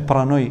e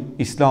pranoi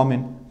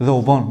islamin dhe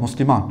u bën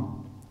musliman.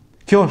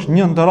 Kjo është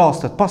një ndër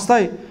rastet.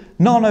 Pastaj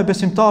nana e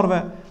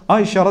besimtarve,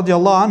 Aisha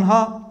radiallahu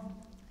anha,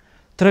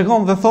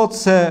 tregon dhe thot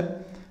se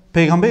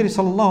pejgamberi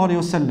sallallahu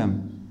alaihi wasallam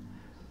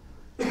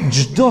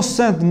çdo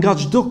send nga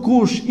çdo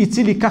kush i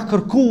cili ka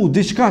kërku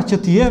diçka që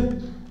t'i jep,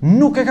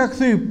 nuk e ka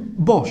kthy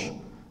bosh,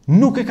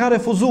 nuk e ka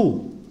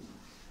refuzuar.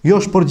 Jo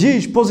është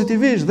përgjigj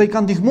pozitivisht dhe i ka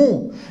ndihmu.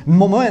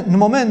 Në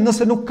moment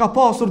nëse nuk ka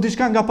pasur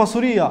diçka nga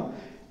pasuria,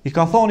 i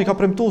ka thonë, i ka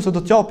premtuar se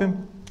do të japim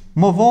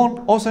më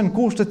vonë ose në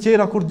kushte të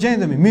tjera kur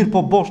gjendemi, mirë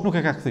po bosh nuk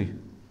e ka kthy.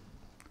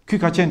 Ky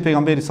ka qenë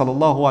pejgamberi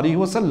sallallahu alaihi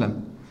wasallam.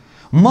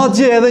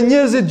 Madje edhe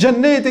njerëzit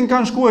xhenetin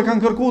kanë shkuar,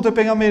 kanë kërkuar te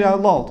pejgamberi i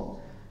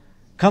Allahut.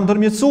 Kanë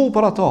ndërmjetësuar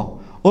për ato,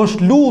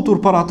 është lutur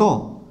për ato,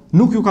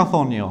 nuk ju ka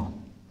thonë jo.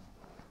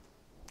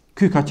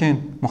 Ky ka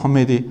qenë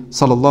Muhamedi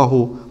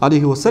sallallahu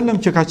alaihi wasallam,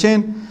 që ka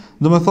qenë,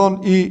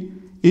 domethënë,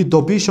 i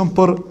dobishëm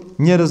për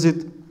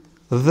njerëzit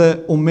dhe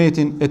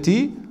ummetin e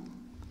tij.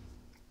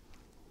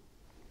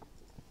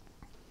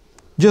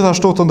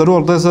 Gjithashtu të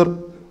nderuar vëllezër,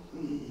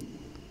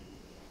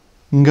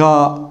 nga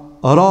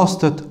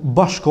rastet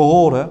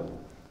bashkohore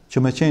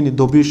që me qeni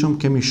dobishëm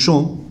kemi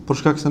shumë, për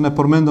shkak se ne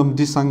përmendëm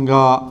disa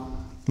nga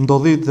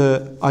ndodhit dhe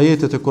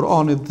ajetet e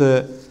Kur'anit dhe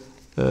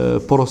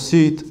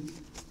porosit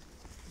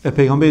e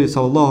pejgamberit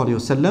sallallahu alaihi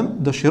wasallam.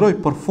 Dëshiroj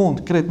për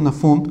fund, krejt në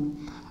fund,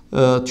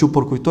 që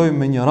përkujtoj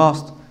me një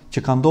rast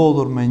që ka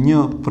ndodhur me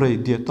një prej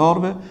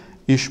dietarëve,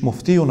 ish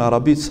muftiu në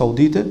Arabitë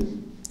Saudite,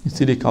 i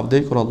cili ka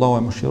vdekur, Allahu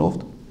e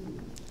mëshiroft.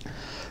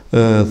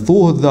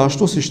 Thuhet dhe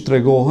ashtu si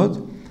tregohet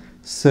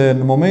se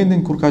në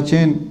momentin kur ka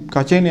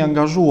qenë i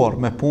angazhuar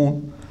me punë,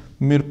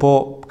 mirë po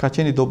ka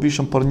qenë i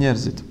dobishëm për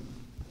njerëzit.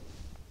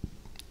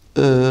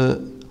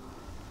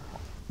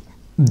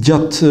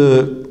 Gjatë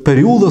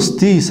periudhës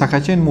tij sa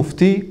ka qenë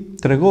mufti,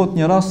 tregohet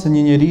një rast se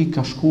një njeri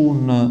ka shkuar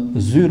në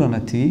zyrën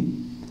e tij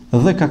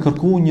dhe ka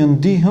kërkuar një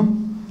ndihmë,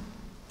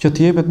 që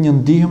t'i jepet një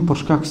ndihmë për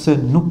shkak se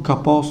nuk ka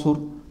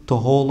pasur të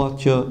holla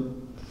që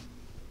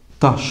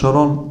ta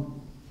shëron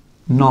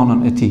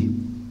nanën e tij.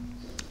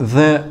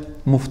 Dhe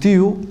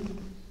muftiu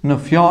në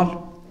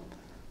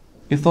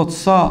fjalë i thot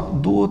sa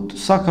duhet,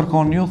 sa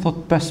kërkon ju,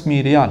 thot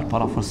 5.000 rial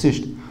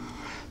parafërsisht.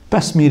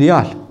 5.000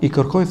 rial i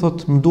kërkoj,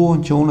 thot më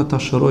duhen që unë ta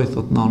shëroj,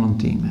 thot nanën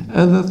time.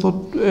 Edhe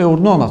thot e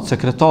urdhnon atë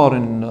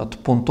sekretarin, atë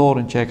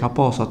punëtorin që e ka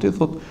pas aty,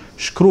 thot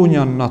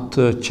shkruanjan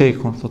atë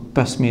çekun, thot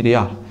 5.000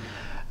 rial.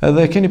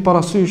 Edhe keni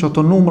parasysh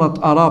ato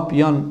numrat arab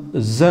janë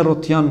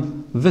zerot,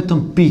 janë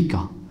vetëm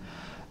pika.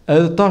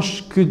 Edhe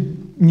tash ky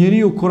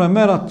njeriu kur e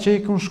merr atë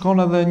çekun,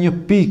 shkon edhe një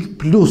pik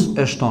plus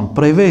e shton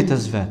prej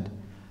vetes vet.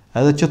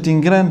 Edhe që t'i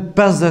ngren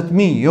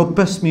 50.000, jo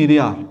 5.000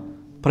 rial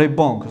prej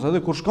bankës. Edhe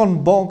kur shkon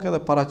në bankë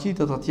edhe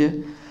paraqitet atje,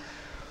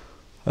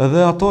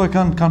 edhe ato e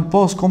kanë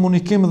pas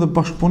komunikim dhe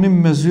bashkëpunim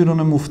me zyrën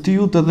e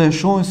muftiut, edhe e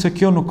shohin se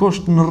kjo nuk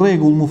është në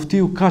rregull.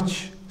 Muftiu kaq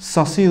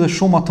sasi dhe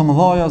shuma të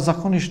mëdha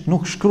zakonisht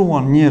nuk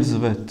shkruan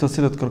njerëzve të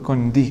cilët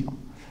kërkojnë ndihmë.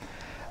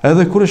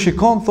 Edhe kur e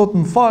shikon, thot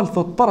më fal,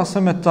 thot para se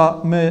me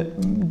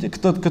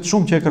këtë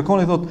shumë që e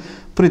kërkoni, thot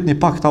pritni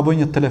pak ta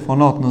bëj një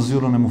telefonat në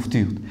zyrën e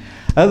muftiut.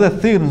 Edhe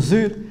thirr në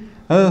zyrë,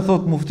 edhe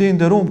thot mufti i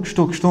nderuar,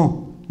 kështu,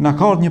 na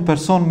ka ardhur një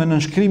person me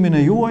nënshkrimin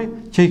e juaj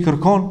që i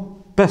kërkon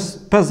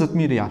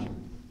 50.000 rial.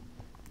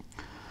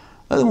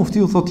 Edhe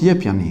muftiu thot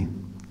jep jani.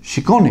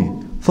 Shikoni,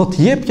 thot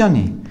jep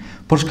jani,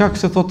 për shkak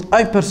se thot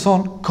ai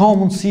person ka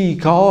mundësi,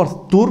 ka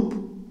ardhur turp,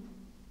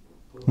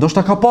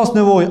 ndoshta ka pas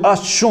nevojë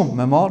aq shumë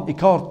me marr, i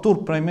ka ardhur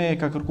turp prej meje,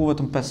 ka kërkuar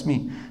vetëm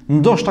 5.000.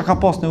 Ndoshta ka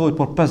pas nevojë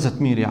për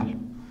 50.000 rial.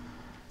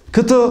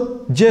 Këtë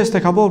gjeste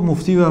ka bërë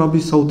muftiu i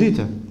Arabisë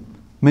Saudite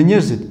me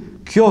njerëzit.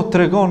 Kjo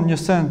tregon një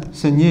send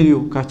se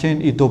njeriu ka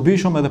qenë i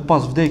dobishëm edhe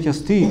pas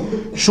vdekjes tij.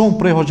 Shumë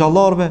prej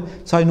hoxhallarëve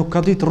sa ai nuk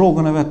ka ditë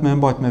rrogën e vet me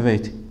mbajt me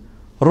veti.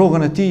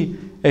 Rrogën e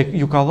tij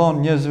ju ka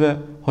dhënë njerëzve,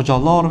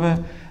 hoxhallarëve,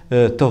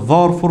 të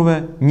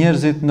varfurve,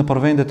 njerëzit në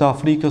përvendet e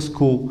Afrikës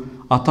ku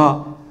ata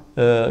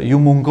ju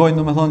mungojnë,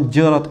 domethënë,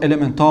 gjërat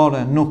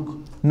elementare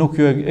nuk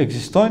ju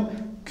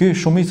ekzistojnë. Ky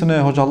shumicën e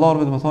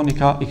hoxhallarëve, domethënë,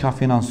 i ka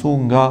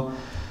financuar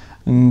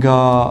nga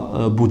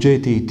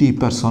buxheti i tij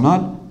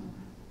personal.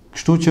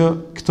 Kështu që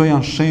këto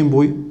janë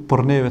shembuj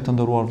për neve të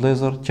nderuar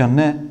vëllezër që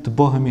ne të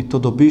bëhemi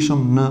të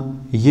dobishëm në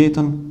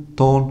jetën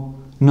tonë,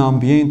 në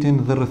ambientin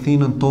dhe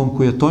rrethinën tonë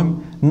ku jetojmë,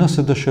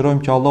 nëse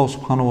dëshirojmë që Allahu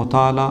subhanahu wa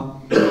taala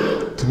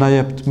të na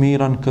jep të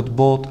mirën këtë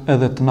botë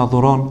edhe të na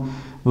dhuron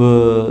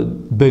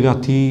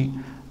begati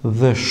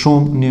dhe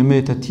shumë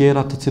niemete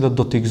tjera të cilat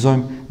do t'i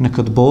gëzojmë në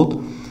këtë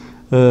botë.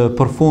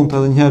 Për fund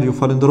edhe një herë ju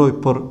falenderoj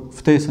për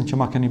ftesën që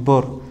ma keni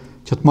bërë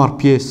që të marr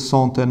pjesë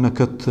sonte në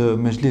këtë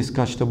mezhlis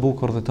kaq të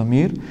bukur dhe të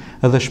mirë,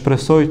 edhe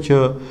shpresoj që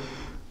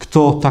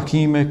këto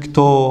takime,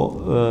 këto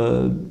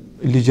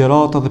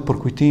ligjërata dhe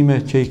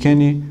përkujtime që i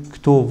keni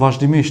këtu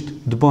vazhdimisht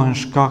të bëhen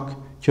shkak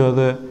që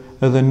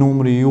edhe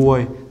numri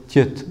juaj të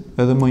jetë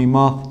edhe më i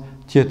madh,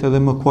 të jetë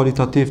edhe më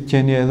kualitativ, të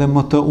jeni edhe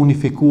më të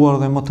unifikuar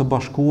dhe më të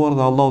bashkuar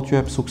dhe Allahu t'ju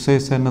jap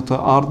suksese në të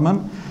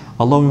ardhmen.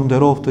 Allahu ju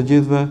nderoft të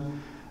gjithëve.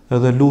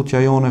 Edhe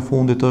lutja jone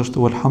fundit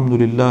është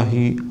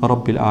Walhamdulillahi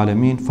Rabbil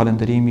Alamin.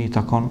 Falënderimi i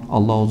takon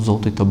Allahut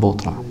Zotit të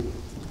botrave.